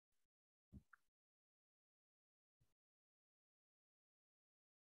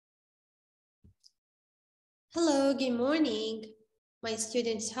Hello, good morning. My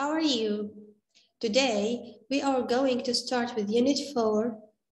students, how are you? Today, we are going to start with Unit 4,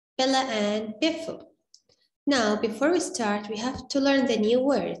 Bella and Biffo. Now, before we start, we have to learn the new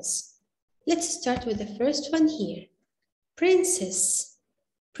words. Let's start with the first one here. Princess,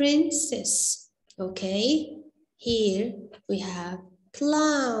 princess. Okay, here we have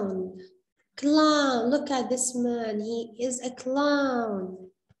clown, clown. Look at this man, he is a clown.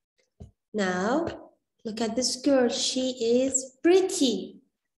 Now, look at this girl, she is pretty.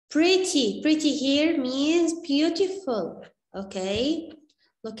 Pretty, pretty here means beautiful, okay?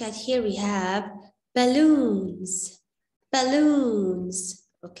 Look at here, we have balloons, balloons,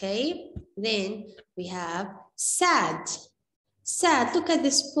 okay? Then we have sad, sad. Look at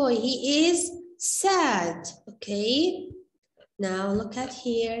this boy, he is sad, okay? Now look at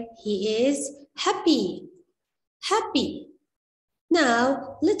here, he is happy, happy.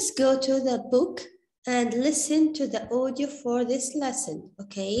 Now, let's go to the book and listen to the audio for this lesson,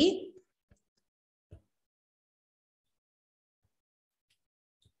 okay?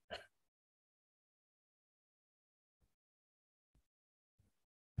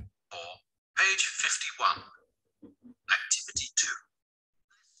 Page 51, Activity 2.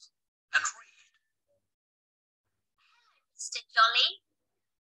 Listen and read. Mr. Jolly.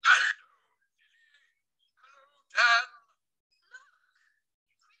 Hello, Dan.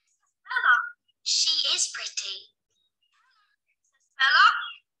 Bella. She is pretty. Princess Bella. How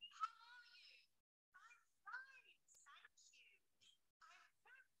are you? I'm fine, thank you.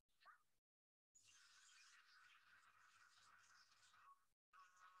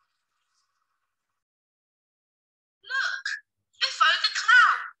 Look, Biffo the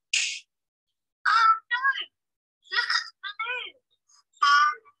clown. Oh no, look at the balloon.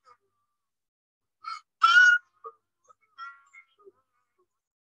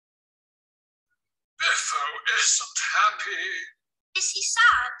 Biffo isn't happy. Is he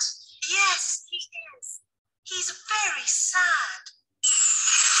sad? Yes, he is. He's very sad.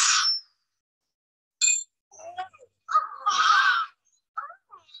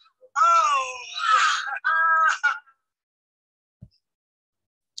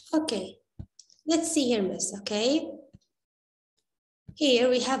 Okay, let's see here, miss, okay? Here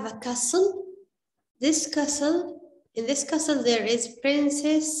we have a castle. This castle, in this castle there is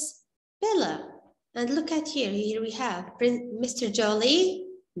Princess Bella. And look at here, here we have Mr. Jolly,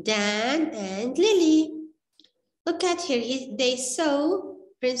 Dan, and Lily. Look at here, they saw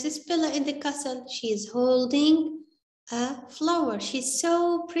Princess Bella in the castle. She is holding a flower. She's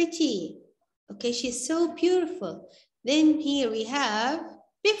so pretty. Okay, she's so beautiful. Then here we have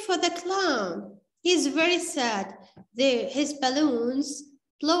Biffo the clown. He's very sad. His balloons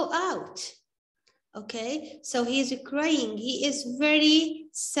blow out. Okay, so he's crying. He is very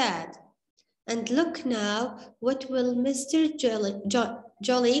sad. And look now, what will Mr.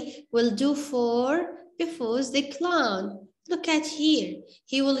 Jolly will do for Biffo's the clown? Look at here.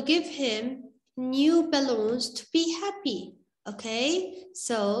 He will give him new balloons to be happy. Okay,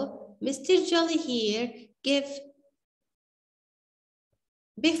 so Mr. Jolly here give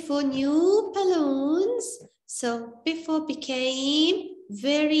Biffo new balloons. So Biffo became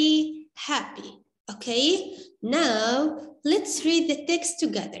very happy. Okay, now let's read the text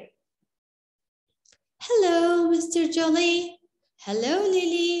together. Hello, Mr. Jolly. Hello,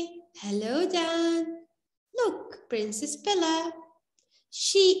 Lily. Hello, Dan. Look, Princess Bella.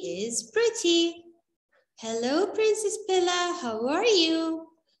 She is pretty. Hello, Princess Bella. How are you?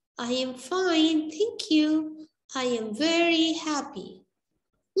 I am fine, thank you. I am very happy.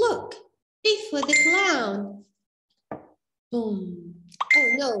 Look, Biffo the clown. Boom. Oh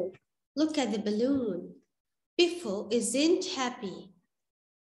no, look at the balloon. Biffo isn't happy.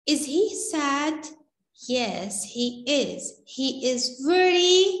 Is he sad? Yes, he is. He is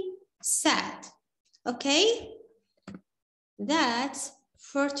very sad. Okay? That's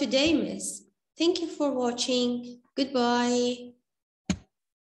for today, miss. Thank you for watching. Goodbye.